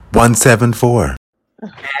174.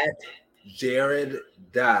 At Jared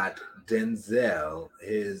dot Denzel,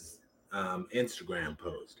 his Instagram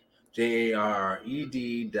post.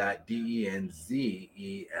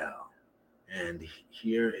 JARED.DENZEL. And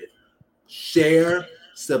here it share,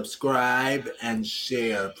 subscribe, and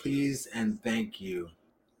share. Please and thank you.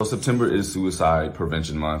 So September is Suicide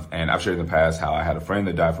Prevention Month, and I've shared in the past how I had a friend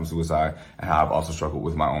that died from suicide and how I've also struggled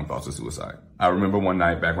with my own thoughts of suicide. I remember one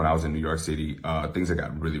night back when I was in New York City, things had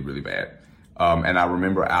gotten really, really bad. And I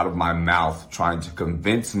remember out of my mouth trying to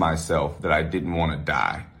convince myself that I didn't want to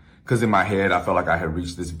die. Because in my head, I felt like I had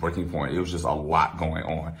reached this breaking point. It was just a lot going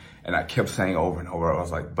on. And I kept saying over and over, I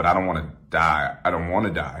was like, but I don't want to die. I don't want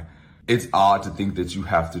to die. It's odd to think that you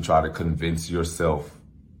have to try to convince yourself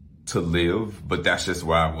to live, but that's just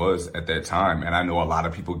where I was at that time. And I know a lot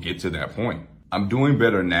of people get to that point. I'm doing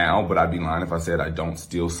better now, but I'd be lying if I said I don't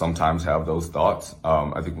still sometimes have those thoughts.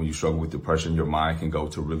 I think when you struggle with depression, your mind can go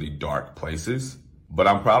to really dark places. But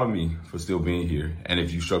I'm proud of me for still being here. And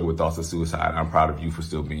if you struggle with thoughts of suicide, I'm proud of you for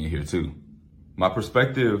still being here too. My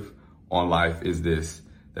perspective on life is this,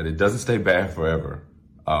 that it doesn't stay bad forever.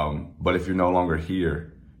 But if you're no longer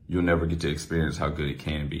here, you'll never get to experience how good it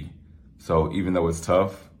can be. So even though it's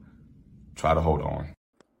tough, try to hold on.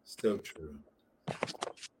 Still true.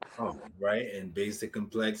 Oh, right. And basic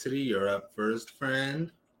complexity, you're up first, friend.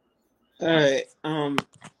 All right.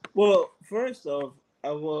 Well, first off, I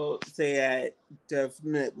will say I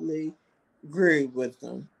definitely agree with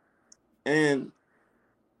them. And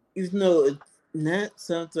even though it's not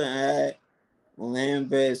something I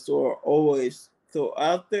lambast or always throw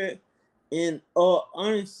out there, in all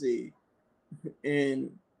honesty,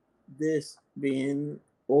 and this being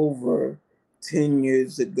over 10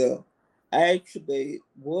 years ago, I actually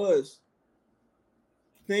was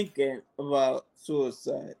thinking about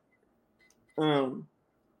suicide. And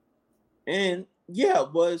yeah,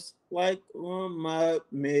 it was like on my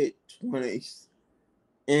mid-20s.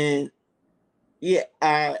 And yeah,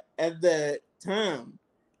 I at that time,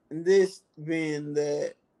 and this being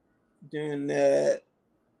during the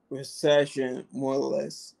recession more or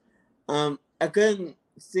less, I couldn't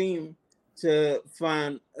seem to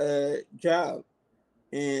find a job,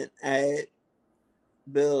 and I had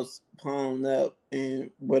bills piling up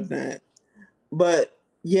and whatnot. But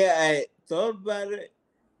yeah, I thought about it,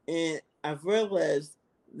 and I realized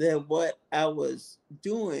that what I was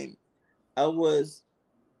doing, I was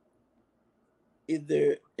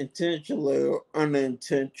either intentionally or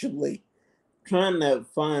unintentionally trying to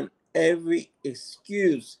find every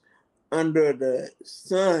excuse under the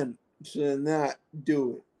sun to not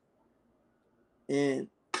do it. And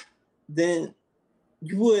then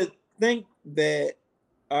you would think that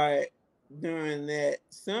during that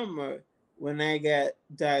summer when I got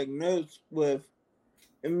diagnosed with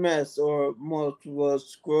MS or multiple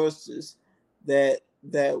sclerosis, that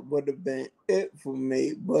would have been it for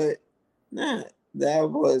me, but not. That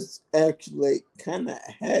was actually kind of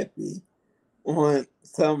happy on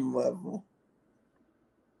some level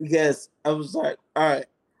because I was like, all right,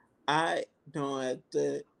 I don't have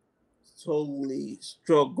to totally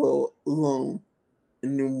struggle alone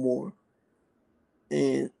anymore.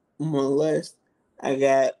 And more or less, I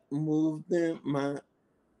got moved in. My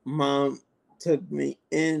mom took me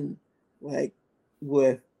in, like,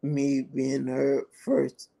 with me being her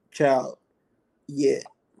first child. Yeah,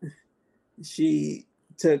 she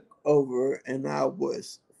took over, and I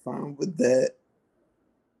was fine with that.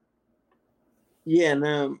 Yeah, and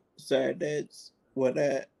I'm sorry, that's what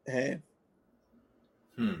I have.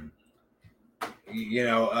 You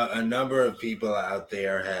know, a number of people out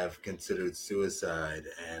there have considered suicide,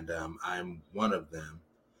 and I'm one of them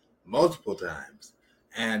multiple times.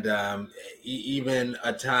 And even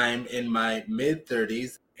a time in my mid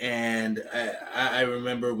 30s. And I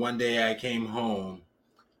remember one day I came home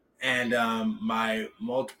and my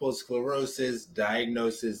multiple sclerosis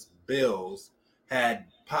diagnosis bills had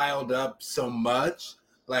piled up so much.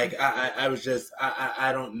 Like I was just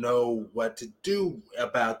I don't know what to do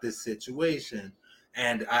about this situation,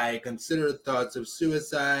 and I considered thoughts of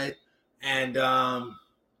suicide. And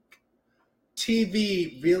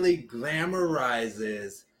TV really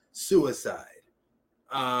glamorizes suicide.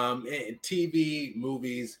 In TV,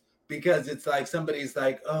 movies, because it's like somebody's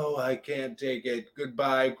like, "Oh, I can't take it.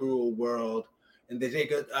 Goodbye, cruel world," and they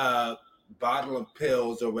take a bottle of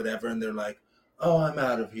pills or whatever, and they're like, "Oh, I'm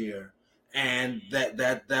out of here," and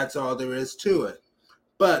that's all there is to it.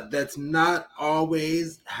 But that's not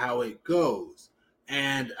always how it goes.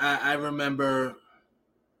 And I remember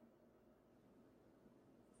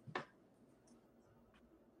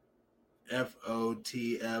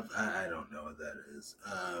FOTF. I don't know what that is.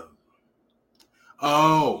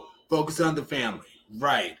 Oh, Focus on the family.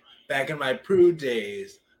 Right. Back in my Prude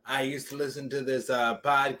days, I used to listen to this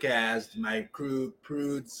podcast, my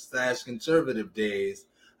Prude/conservative days.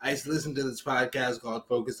 I used to listen to this podcast called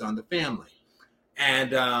Focus on the Family.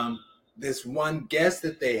 And this one guest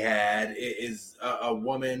that they had is a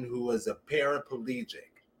woman who was a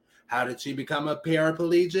paraplegic. How did she become a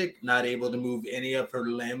paraplegic? Not able to move any of her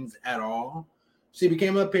limbs at all. She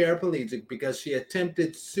became a paraplegic because she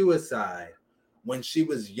attempted suicide when she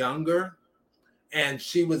was younger. And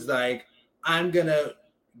she was like, I'm going to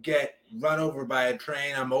get run over by a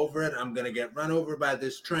train. I'm over it. I'm going to get run over by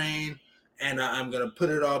this train. And I'm going to put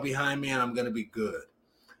it all behind me and I'm going to be good.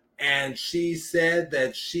 And she said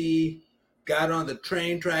that she got on the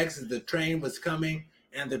train tracks as the train was coming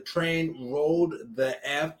and the train rolled the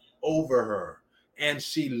F over her and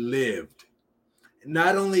she lived.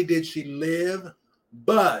 Not only did she live,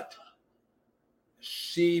 but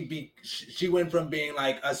she went from being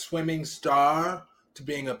like a swimming star to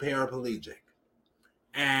being a paraplegic.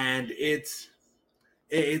 And it's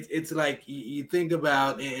like you think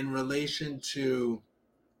about in relation to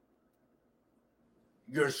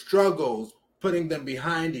your struggles, putting them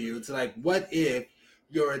behind you. It's like, what if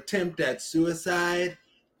your attempt at suicide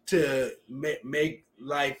to make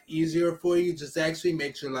life easier for you just actually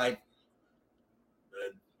makes your life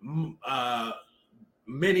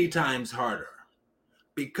many times harder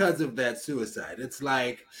because of that suicide? It's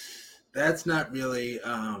like, that's not really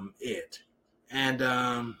it. And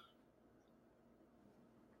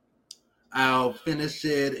I'll finish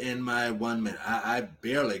it in my 1 minute. I've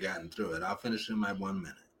barely gotten through it. I'll finish it in my 1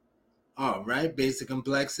 minute. All right, basic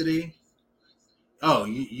complexity. Oh,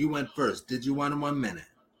 you went first. Did you want in 1 minute?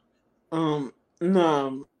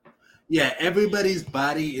 No. Yeah, everybody's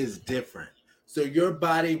body is different. So your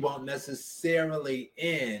body won't necessarily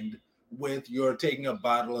end with your taking a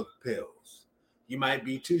bottle of pills. You might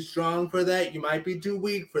be too strong for that. You might be too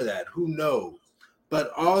weak for that. Who knows?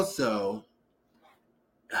 But also,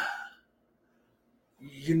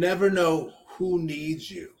 you never know who needs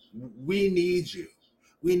you. We need you.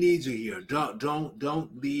 We need you here.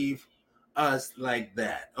 Don't leave us like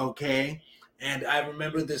that, okay? And I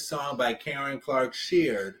remember this song by Karen Clark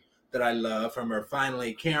Sheard that I love from her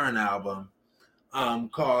Finally Karen album,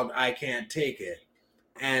 called I Can't Take It.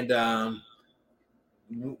 And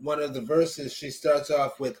one of the verses, she starts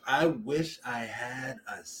off with, I wish I had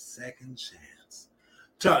a second chance.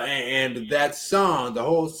 And that song, the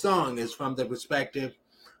whole song, is from the perspective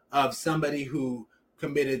of somebody who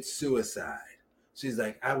committed suicide. She's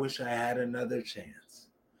like, I wish I had another chance.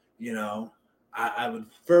 You know, I would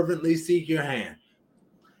fervently seek your hand.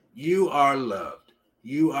 You are loved.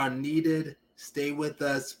 You are needed. Stay with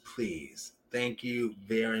us, please. Thank you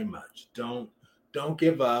very much. Don't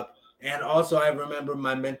give up. And also, I remember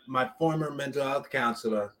my former mental health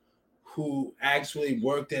counselor, who actually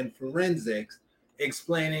worked in forensics,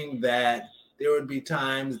 explaining that there would be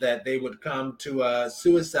times that they would come to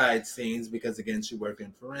suicide scenes, because again, she worked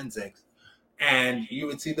in forensics, and you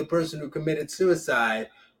would see the person who committed suicide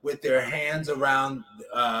with their hands around,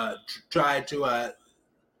 try to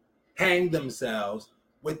hang themselves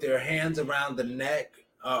with their hands around the neck,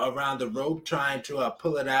 around the rope, trying to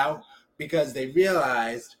pull it out, because they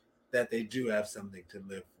realized that they do have something to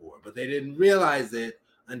live for, but they didn't realize it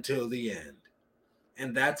until the end.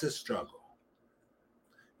 And that's a struggle.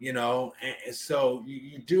 You know, and so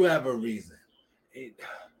you do have a reason.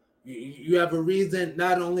 You have a reason.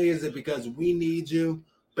 Not only is it because we need you,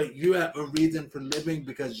 but you have a reason for living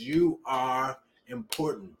because you are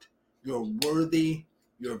important. You're worthy.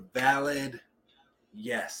 You're valid.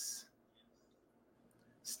 Yes.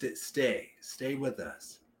 Stay with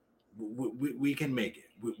us. We can make it.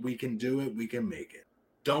 We can do it. We can make it.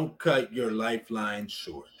 Don't cut your lifeline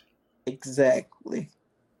short. Exactly.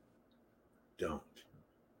 Don't.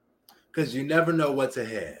 Because you never know what's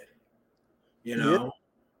ahead. You know? Yep.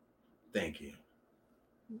 Thank you.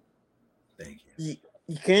 Thank you.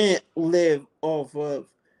 You can't live off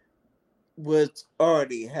of what's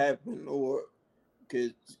already happened, or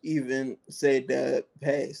could even say the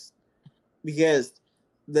past. Because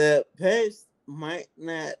the past might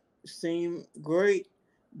not seem great,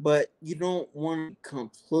 but you don't want to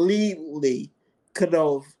completely cut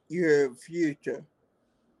off your future.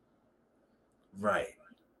 Right.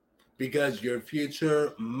 Because your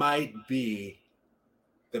future might be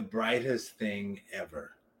the brightest thing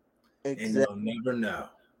ever. Exactly. And you'll never know.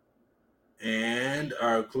 And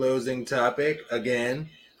our closing topic, again,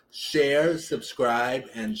 share, subscribe,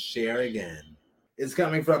 and share again. It's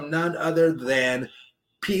coming from none other than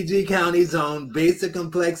PG County's own Basic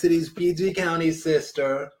Complexities PG County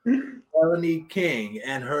sister, Melanie King,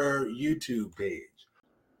 and her YouTube page.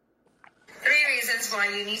 reasons why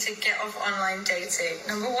you need to get off online dating.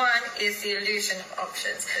 Number one is the illusion of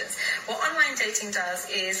options. What online dating does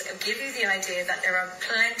is give you the idea that there are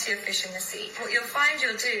plenty of fish in the sea. What you'll find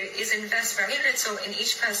you'll do is invest very little in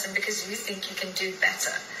each person because you think you can do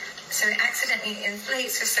better. So it accidentally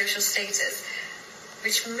inflates your social status,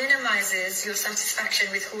 which minimizes your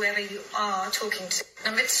satisfaction with whoever you are talking to.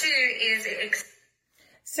 Number two is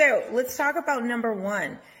So let's talk about number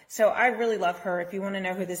one. So I really love her. If you want to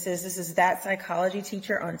know who this is That Psychology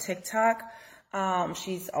Teacher on TikTok.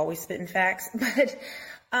 She's always spitting facts, but,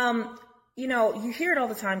 you know, you hear it all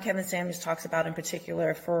the time. Kevin Samuels talks about in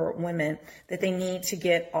particular for women that they need to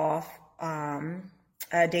get off,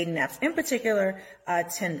 dating apps, in particular,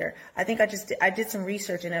 Tinder. I think I did some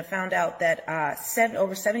research and I found out that,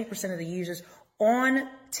 over 70% of the users on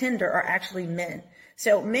Tinder are actually men.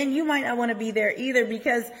 So men, you might not want to be there either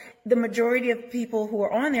because the majority of people who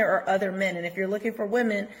are on there are other men. And if you're looking for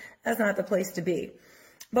women, that's not the place to be.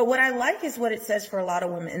 But what I like is what it says for a lot of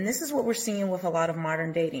women. And this is what we're seeing with a lot of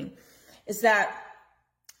modern dating is that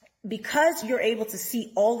because you're able to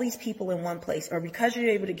see all these people in one place, or because you're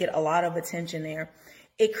able to get a lot of attention there,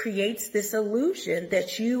 it creates this illusion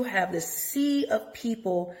that you have this sea of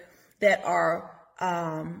people that are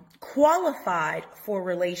qualified for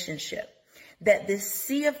relationship. That this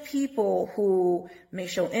sea of people who may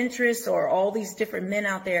show interest, or all these different men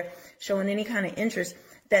out there showing any kind of interest,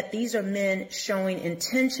 that these are men showing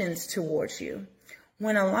intentions towards you.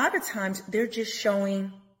 When a lot of times they're just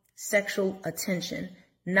showing sexual attention,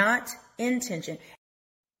 not intention.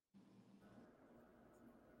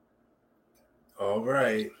 All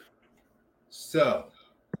right. So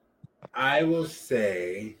I will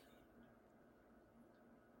say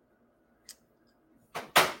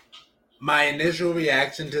my initial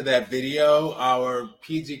reaction to that video, our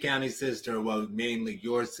PG County sister, well, mainly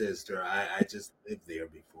your sister, I just lived there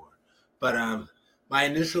before. But my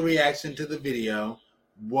initial reaction to the video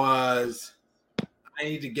was I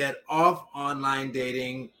need to get off online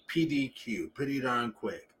dating PDQ, pretty darn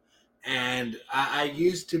quick. And I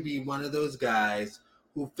used to be one of those guys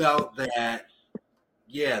who felt that,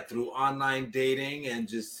 yeah, through online dating and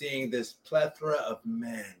just seeing this plethora of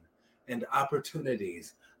men and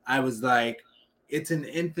opportunities, I was like, it's an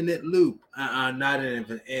infinite loop, not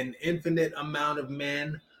an infinite amount of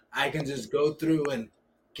men. I can just go through and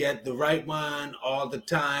get the right one all the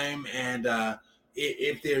time. And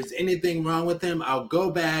if there's anything wrong with him, I'll go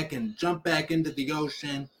back and jump back into the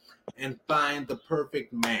ocean and find the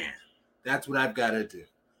perfect man. That's what I've got to do.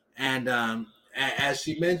 And as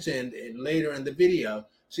she mentioned later in the video,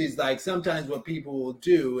 she's like, sometimes what people will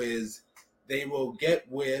do is they will get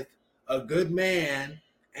with a good man,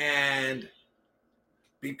 and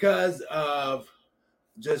because of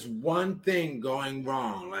just one thing going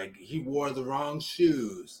wrong, like he wore the wrong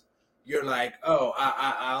shoes, you're like, oh,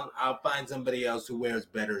 I'll find somebody else who wears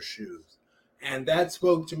better shoes. And that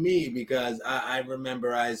spoke to me because I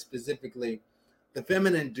remember the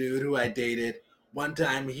feminine dude who I dated, one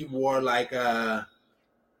time he wore like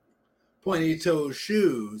pointy toe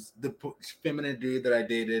shoes, the feminine dude that I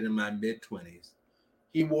dated in my mid-20s.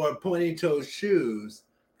 He wore pointy toe shoes,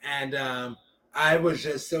 and I was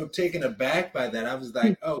just so taken aback by that. I was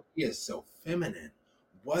like, oh, he is so feminine.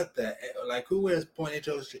 What the, like, who wears pointy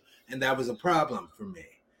toe shoes? And that was a problem for me.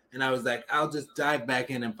 And I was like, I'll just dive back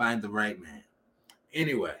in and find the right man.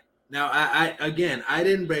 Anyway, now I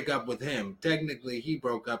didn't break up with him. Technically, he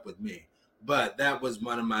broke up with me, but that was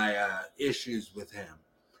one of my issues with him.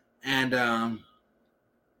 And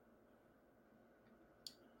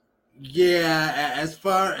yeah, as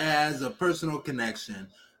far as a personal connection,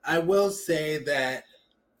 I will say that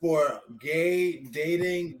for gay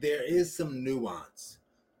dating, there is some nuance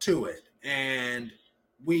to it. And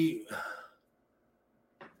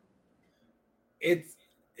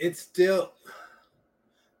it's still,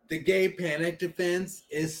 the gay panic defense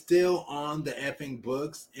is still on the effing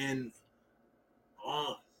books in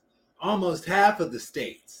almost half of the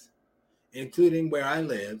states, including where I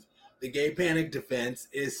live. The gay panic defense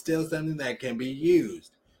is still something that can be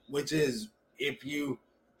used, which is if you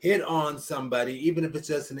hit on somebody, even if it's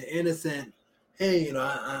just an innocent, hey, you know,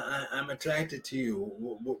 I'm attracted to you.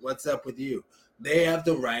 What's up with you? They have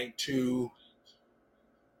the right to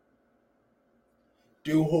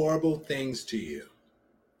do horrible things to you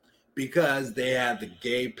because they have the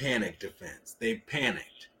gay panic defense. They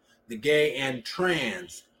panicked. The gay and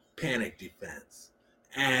trans panic defense.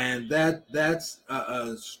 And that's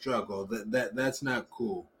a struggle. That's not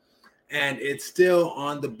cool. And it's still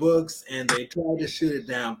on the books, and they try to shoot it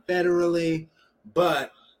down federally,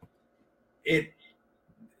 but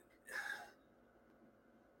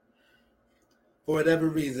for whatever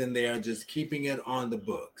reason, they are just keeping it on the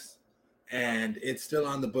books. And it's still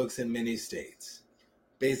on the books in many states.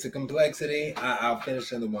 Basic complexity, I'll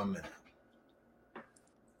finish in the 1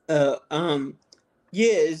 minute.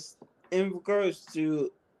 Yes, in regards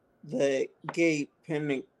to the gay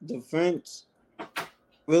panic defense,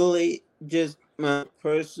 really just my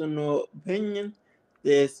personal opinion,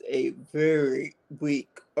 there's a very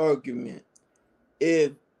weak argument.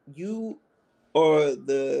 If you are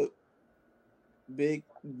the big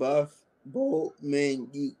buff bold man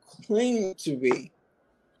you claim to be,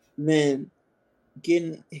 then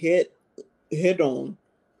getting hit on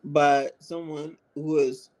by someone who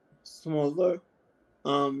is smaller,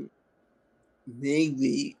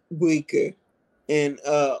 maybe weaker, and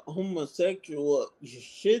homosexual, you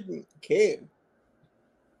shouldn't care.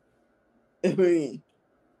 I mean,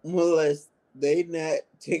 more or less, they not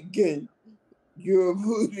taking your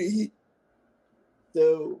booty,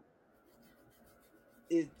 so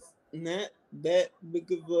it's not that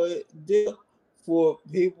big of a deal for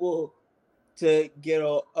people to get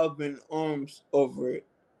all up in arms over it.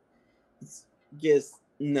 It's just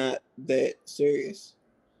not that serious.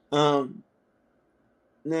 Now,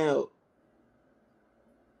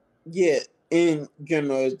 yeah, in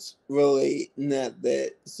general, it's really not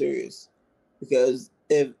that serious, because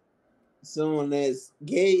if someone is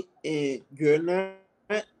gay and you're not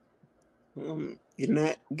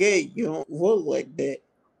gay, you don't look like that,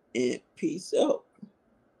 and peace out.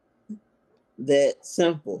 That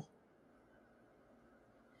simple.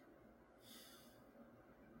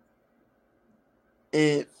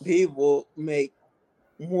 And people make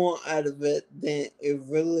more out of it than it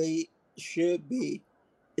really should be.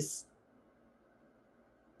 It's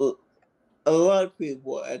a lot of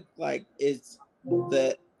people act like it's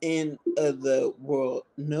the end of the world.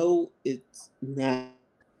 No, it's not.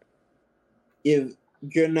 If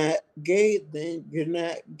you're not gay, then you're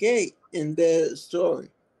not gay. In the story.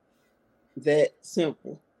 That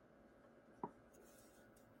simple.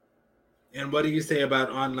 And what do you say about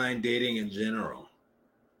online dating in general?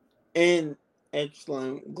 And actually,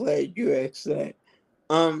 I'm glad you asked that.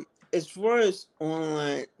 As far as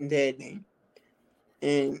online dating,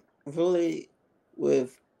 and really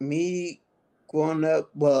with me growing up,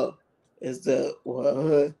 well, as a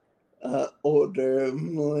older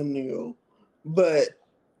millennial, but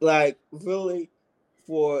like really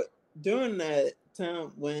for during that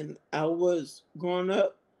time when I was growing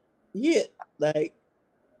up, yeah, like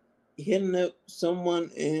hitting up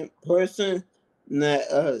someone in person, not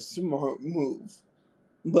a smart move.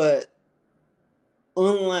 But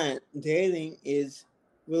online dating is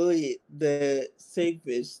really the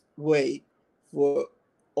safest way for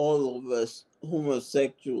all of us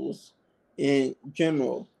homosexuals in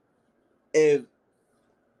general. If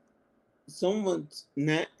someone's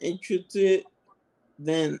not interested,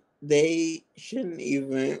 then they shouldn't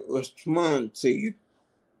even respond to you.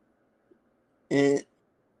 And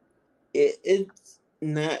it's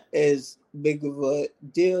not as big of a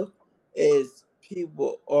deal as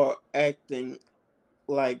people are acting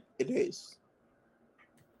like it is.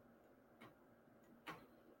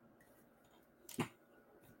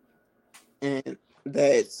 And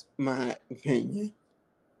that's my opinion.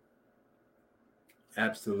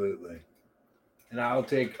 Absolutely. And I'll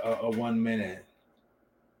take a 1 minute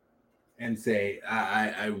and say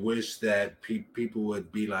I wish that people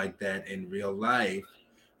would be like that in real life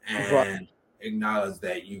and acknowledge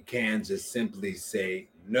that you can just simply say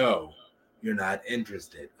no, you're not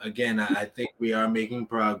interested. Again, I think we are making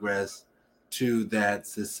progress to that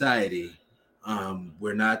society.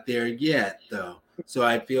 We're not there yet, though. So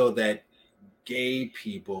I feel that gay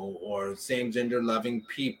people or same gender loving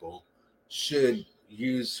people should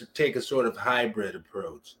take a sort of hybrid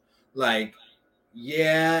approach. Like,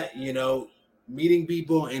 yeah, meeting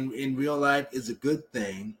people in real life is a good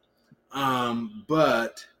thing.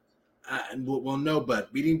 But well, no,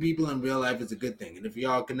 but meeting people in real life is a good thing. And if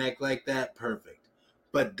y'all connect like that, perfect.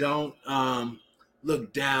 But don't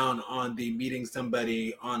look down on the meeting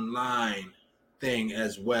somebody online thing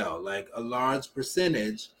as well. Like a large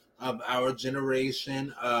percentage of our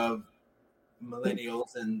generation of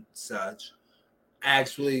millennials and such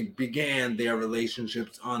actually began their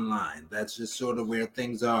relationships online. That's just sort of where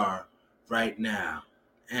things are right now.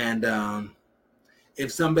 And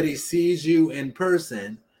if somebody sees you in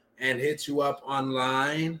person and hits you up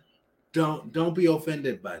online, don't be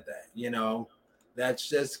offended by that. That's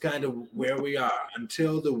just kind of where we are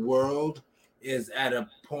until the world is at a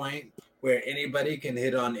point where anybody can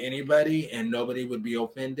hit on anybody and nobody would be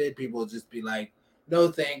offended. People will just be like,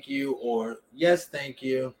 no, thank you, or yes, thank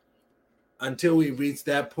you. Until we reach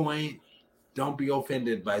that point, don't be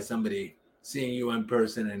offended by somebody seeing you in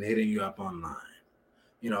person and hitting you up online,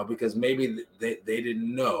 because maybe they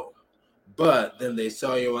didn't know, but then they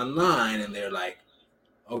saw you online and they're like,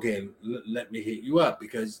 okay, let me hit you up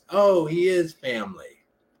because, oh, he is family.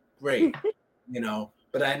 Great.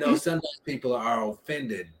 But I know sometimes people are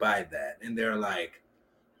offended by that and they're like,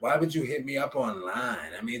 why would you hit me up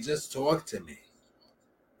online? I mean, just talk to me.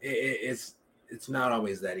 It's not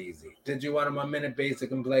always that easy. Did you want a minute basic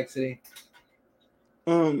complexity?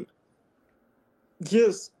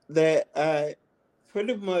 Just that I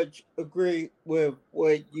pretty much agree with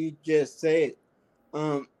what you just said.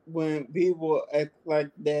 When people act like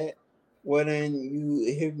that, when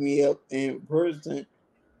you hit me up in person,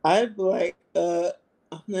 I'd be like,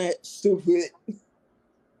 I'm not stupid.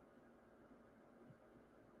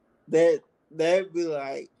 That'd be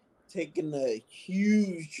like taking a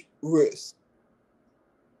huge risk.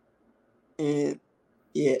 And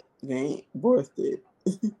yeah, they ain't worth it.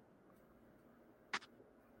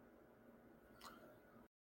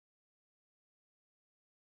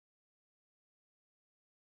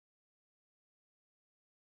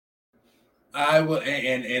 I will,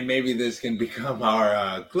 and maybe this can become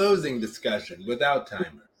our closing discussion without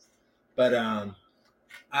timers. But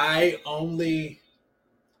I only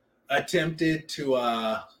attempted to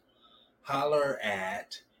holler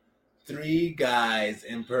at 3 guys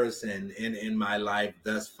in person in my life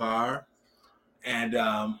thus far, and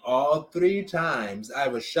all 3 times I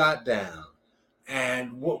was shot down,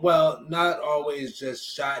 and well, not always just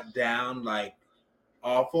shot down like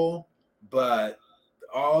awful, but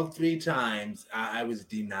all 3 times I was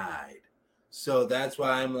denied. So that's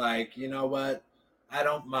why I'm like, you know what? I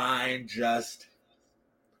don't mind, just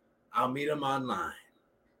I'll meet him online.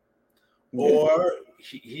 Yeah. Or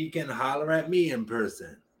he can holler at me in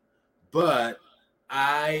person. But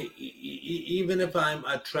even if I'm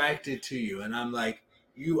attracted to you and I'm like,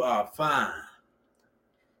 you are fine,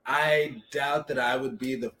 I doubt that I would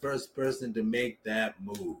be the first person to make that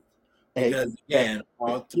move. Because again,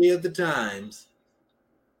 all 3 of the times,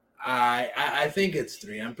 I think it's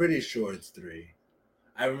 3. I'm pretty sure it's 3.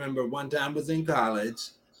 I remember one time was in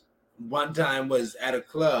college, one time was at a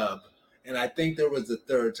club, and I think there was a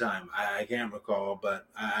third time. I can't recall, but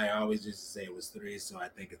I always used to say it was 3, so I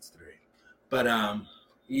think it's 3. But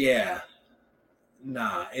yeah,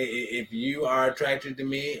 nah. If you are attracted to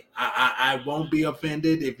me, I won't be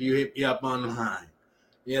offended if you hit me up online,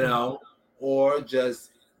 or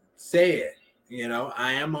just say it.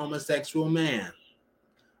 I am a homosexual man.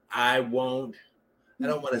 I don't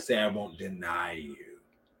want to say I won't deny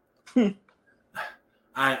you.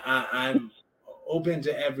 I'm open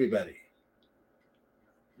to everybody.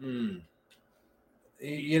 You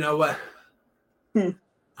know what?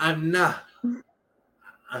 I'm not.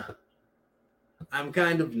 I'm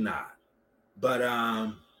kind of not. But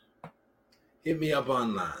hit me up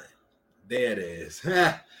online. There it is.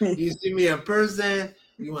 You see me in person,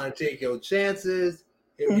 you want to take your chances,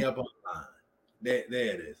 hit me up online. There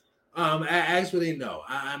it is. Actually, no.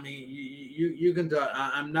 I mean, you can talk.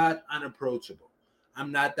 I'm not unapproachable.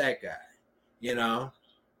 I'm not that guy.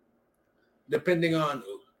 Depending on.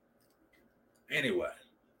 Anyway,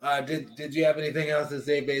 did you have anything else to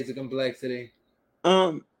say, basic complexity?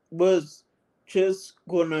 Was just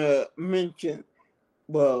gonna mention,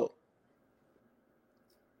 well,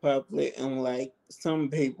 probably unlike some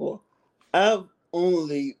people, I've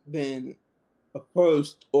only been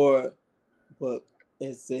approached, or what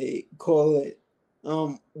as they call it,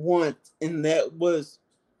 once, and that was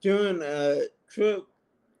during a trip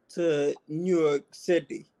to New York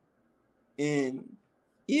City. And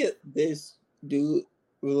yeah, this dude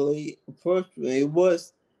really approached me. It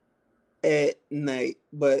was at night,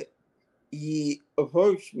 but he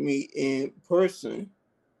approached me in person,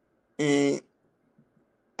 and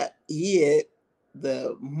he had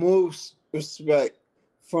the most respect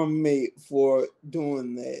from me for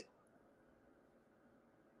doing that.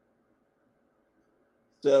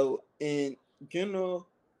 So in general,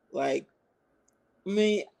 like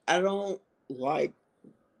me, I don't like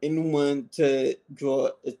anyone to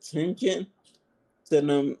draw attention to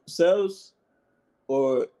themselves,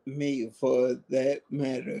 or me for that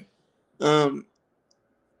matter.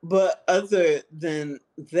 But other than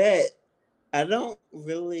that, I don't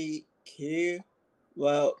really care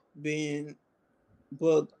about being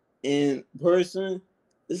booked in person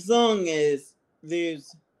as long as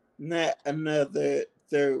there's not another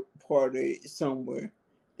third party somewhere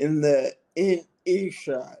in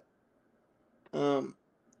earshot. Um,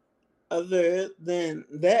 Other than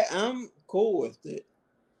that, I'm cool with it.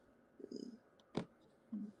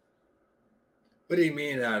 What do you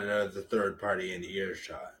mean out of the third party in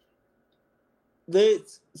earshot?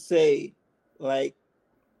 Let's say like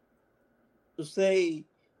say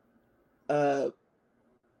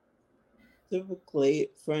typically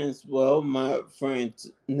friends, well, my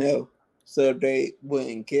friends know, so they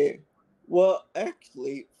wouldn't care. Well,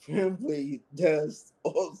 actually, family does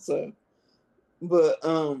also, but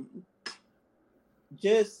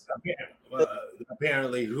just Well,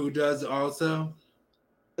 apparently, who does also?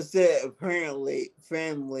 said apparently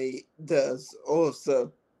family does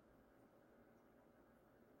also.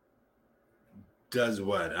 Does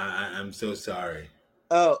what? I'm so sorry.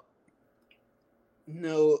 Oh,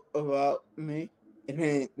 know about me? It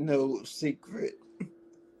ain't no secret.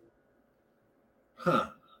 Huh.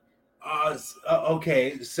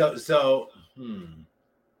 Okay.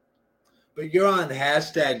 But you're on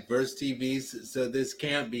hashtag Verse TV, so this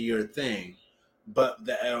can't be your thing,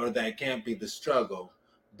 or that can't be the struggle.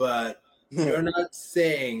 But you're not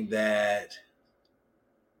saying that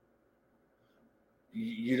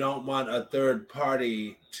you don't want a third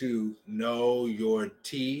party to know your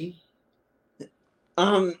tea.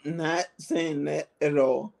 I'm not saying that at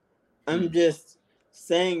all. I'm just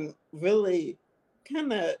saying, really,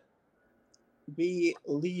 kind of be at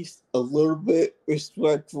least a little bit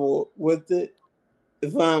respectful with it.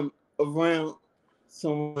 If I'm around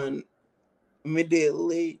someone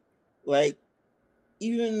immediately, like,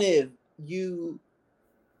 even if you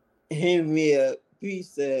hand me a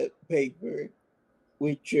piece of paper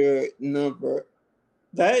with your number,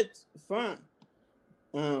 that's fine.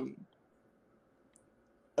 Um,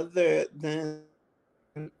 other than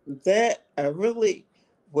that, I really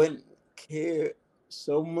wouldn't care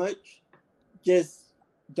so much. Just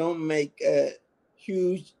don't make a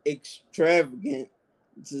huge extravagant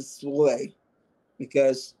display,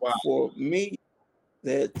 because Wow. for me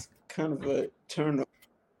that's kind of a turn off.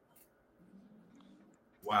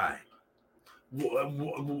 Why?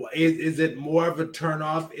 Is it more of a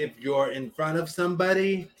turnoff if you're in front of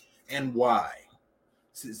somebody, and why?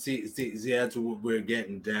 See, that's what we're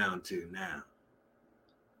getting down to now.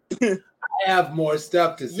 I have more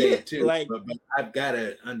stuff to say Yeah, too, like but I've got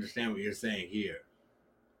to understand what you're saying here.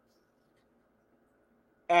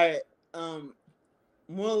 I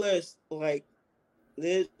more or less, like,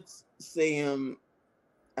 let's say I'm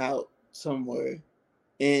out somewhere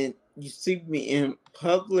and you see me in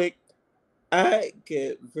public, I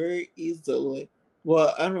could very easily,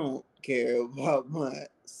 well, I don't care about my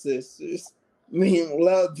sisters. I mean,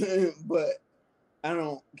 love them, but I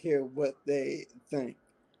don't care what they think.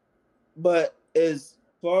 But as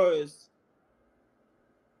far as,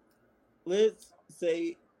 let's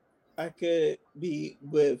say I could be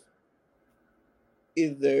with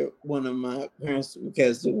either one of my parents,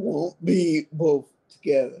 because it won't be both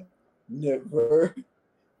together. Never.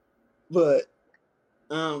 But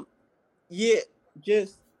yeah,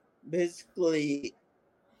 just basically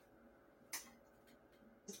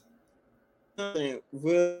something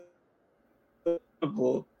real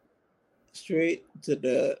simple, straight to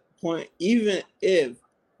the point. Even if,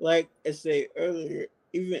 like I said earlier,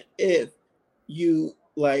 even if you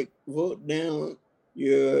like wrote down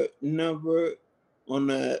your number on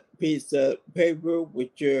a piece of paper with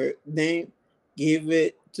your name, give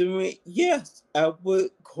it to me, yes, I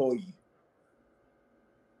would call you.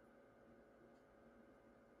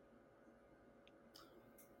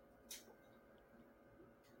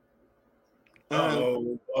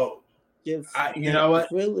 Oh, Just you not know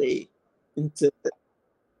what? really into.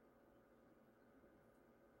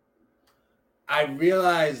 I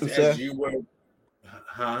realized I'm as sorry. you were,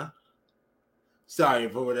 huh? Sorry,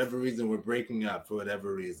 for whatever reason, we're breaking up for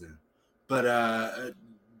whatever reason. But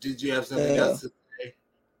did you have something Uh, else to say?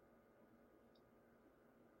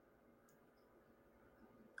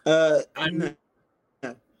 no.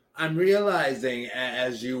 I'm realizing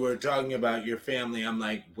as you were talking about your family, I'm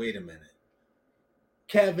like, wait a minute.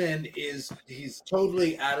 Kevin he's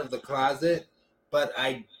totally out of the closet, but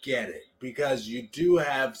I get it because you do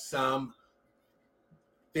have some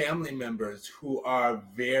family members who are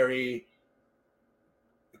very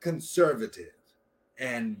conservative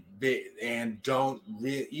and don't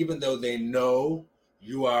even though they know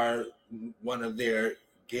you are one of their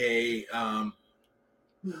gay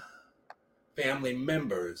family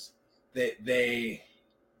members, they're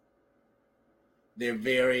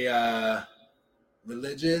very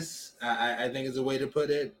religious. I think is a way to put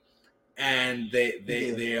it, and Yeah.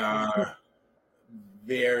 they are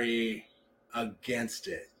very against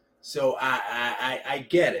it. So I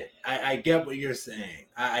get it. I get what you're saying.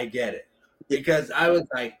 I get it Yeah. because I was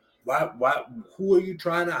like, why? Who are you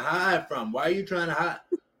trying to hide from? Why are you trying to hide?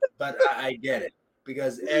 But I get it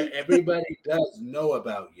because everybody does know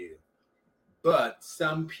about you, but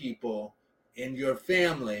some people in your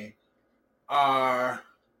family are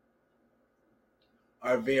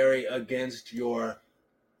very against your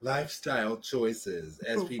lifestyle choices,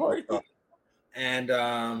 as people Right. call it. And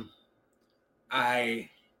I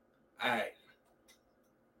I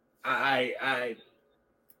I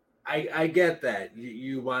I I get that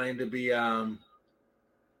you wanting to be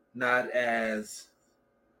not as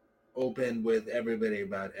open with everybody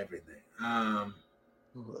about everything. Well,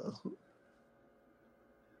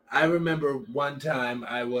 I remember one time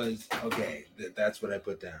I was okay. That's what I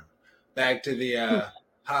put down. Back to the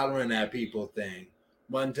hollering at people thing.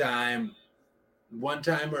 One time, or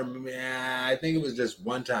I think it was just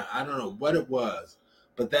one time. I don't know what it was,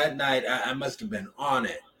 but that night I must have been on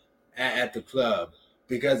it at the club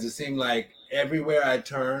because it seemed like everywhere I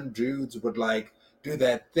turned, dudes would like do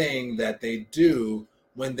that thing that they do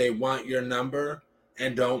when they want your number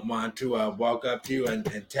and don't want to walk up to you and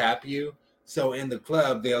tap you. So in the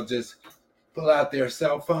club, they'll just pull out their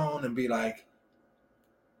cell phone and be like,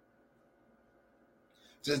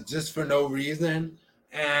 just for no reason.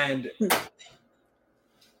 And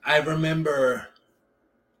I remember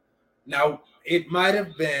now it might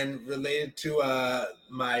have been related to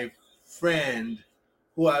my friend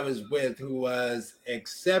who I was with, who was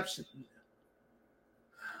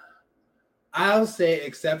I'll say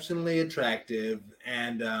exceptionally attractive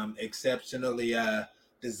and exceptionally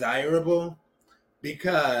desirable,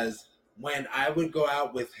 because when I would go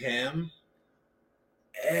out with him,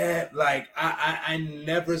 like I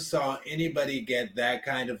never saw anybody get that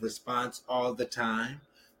kind of response all the time.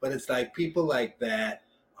 But it's like people like that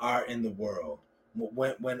are in the world.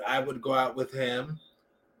 When I would go out with him,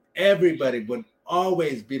 everybody would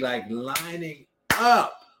always be like lining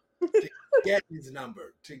up to get his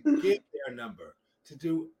number, to get their number, to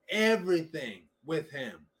do everything with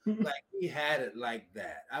him. Like he had it like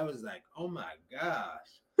that. I was like, oh my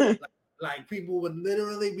gosh. Like people would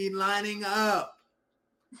literally be lining up.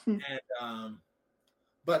 And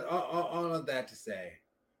but all of that to say,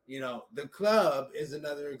 the club is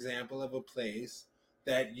another example of a place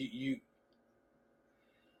that you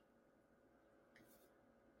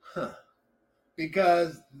huh,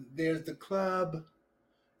 because there's the club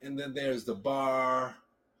and then there's the bar,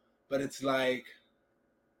 but it's like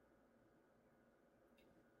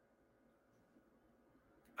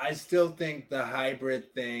I still think the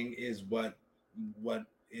hybrid thing is what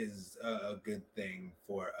is a good thing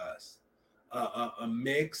for us. A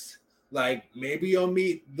mix, like maybe you'll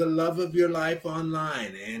meet the love of your life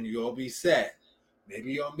online and you'll be set.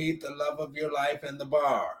 Maybe you'll meet the love of your life in the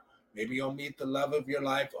bar. Maybe you'll meet the love of your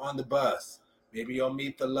life on the bus. Maybe you'll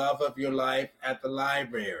meet the love of your life at the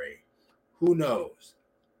library. Who knows?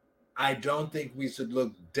 I don't think we should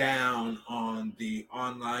look down on the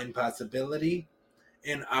online possibility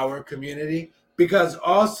in our community, because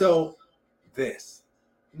also this,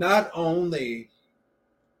 not only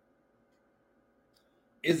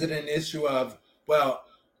is it an issue of, well,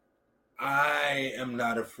 I am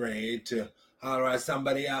not afraid to holler at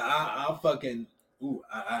somebody. I'll fucking,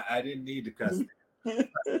 I didn't need to cuss.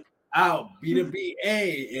 I'll be the BA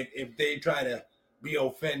if they try to be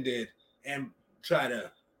offended and try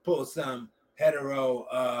to pull some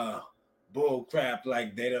hetero bull crap,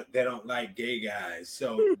 like they don't like gay guys,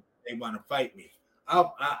 so they want to fight me.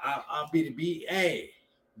 I'll be the BA.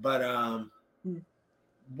 But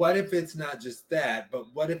what if it's not just that, but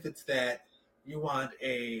what if it's that you want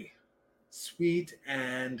a sweet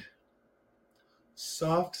and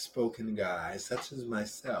soft spoken guy such as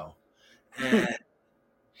myself, and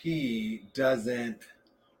he doesn't,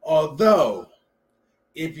 although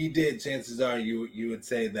if he did, chances are you would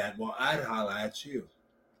say that, well, I'd holler at you.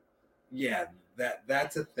 Yeah,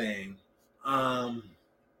 that's a thing. Are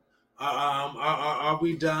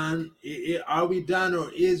we done? Are we done,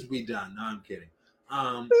 or is we done? No, I'm kidding.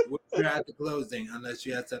 We're at the closing, unless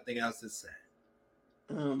you had something else to say.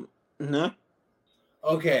 No.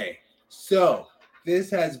 Okay, so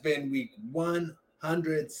this has been week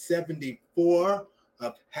 174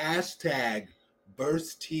 of hashtag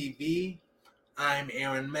Burst TV. I'm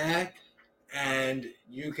Aaron Mack, and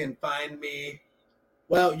you can find me.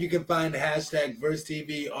 Well, you can find hashtag Verse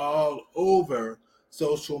TV all over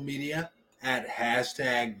social media at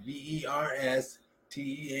hashtag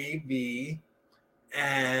VERSTEAV,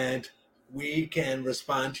 and we can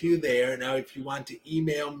respond to you there. Now, if you want to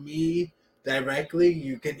email me directly,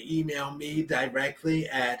 you can email me directly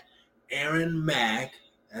at Aaron Mack.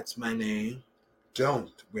 That's my name.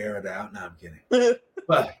 Don't wear it out. No, I'm kidding.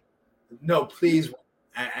 But no, please,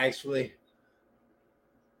 actually,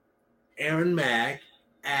 Aaron Mack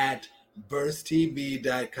at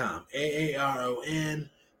bursttv.com.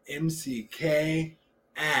 AARONMCK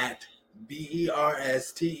at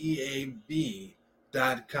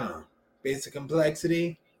BERSTEAB.com. Basic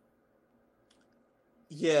Complexity.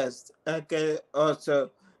 Yes, I can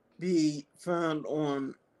also be found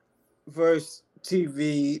on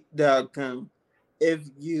versetv.com. If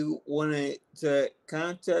you wanted to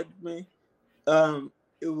contact me,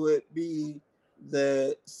 it would be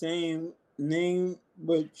the same name,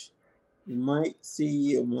 which you might see,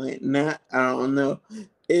 you might not. I don't know.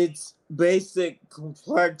 It's Basic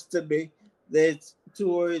Complexity. That's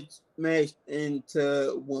two words meshed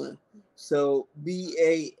into one. So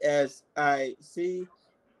BASICCOMPLEXITY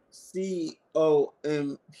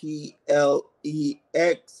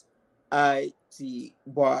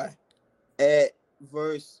at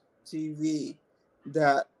versetv.com.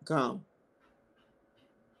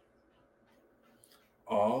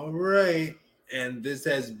 All right. And this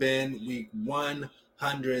has been week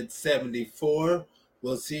 174.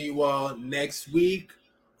 We'll see you all next week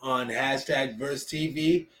on hashtag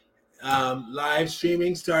VerseTV. Live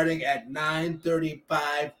streaming starting at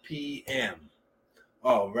 9:35 p.m.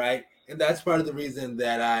 All right. And that's part of the reason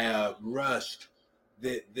that I rushed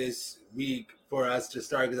this week for us to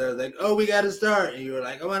start, because I was like, oh, we got to start. And you were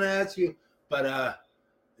like, I want to ask you. But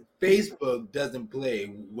Facebook doesn't play.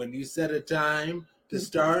 When you set a time to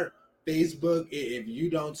start, Facebook, if you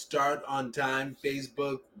don't start on time,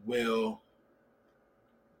 Facebook will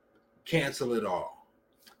cancel it all.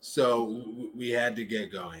 So we had to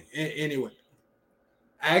get going. Anyway,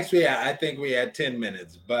 actually, I think we had 10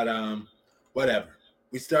 minutes, but whatever.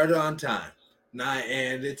 We started on time.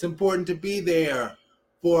 And it's important to be there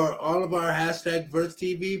for all of our hashtag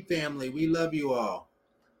VerseTV family. We love you all.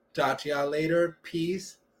 Talk to y'all later.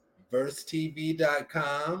 Peace.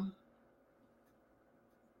 VerseTV.com.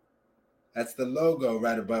 That's the logo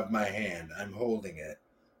right above my hand. I'm holding it.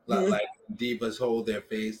 Like divas hold their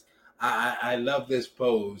face. I love this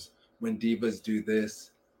pose when divas do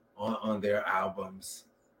this on their albums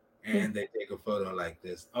and they take a photo like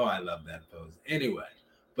this. Oh, I love that pose. Anyway,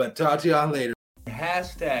 but talk to y'all later.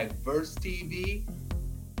 Hashtag VerseTV.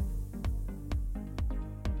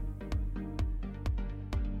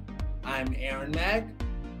 I'm Aaron Mack.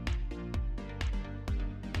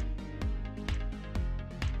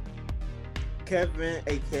 Kevin,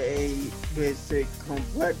 aka Basic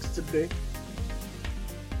Complexity.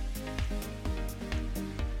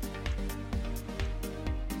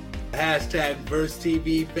 Hashtag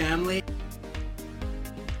VerseTV family.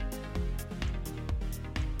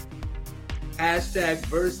 Hashtag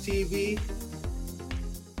VerseTV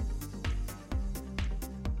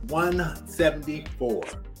 174.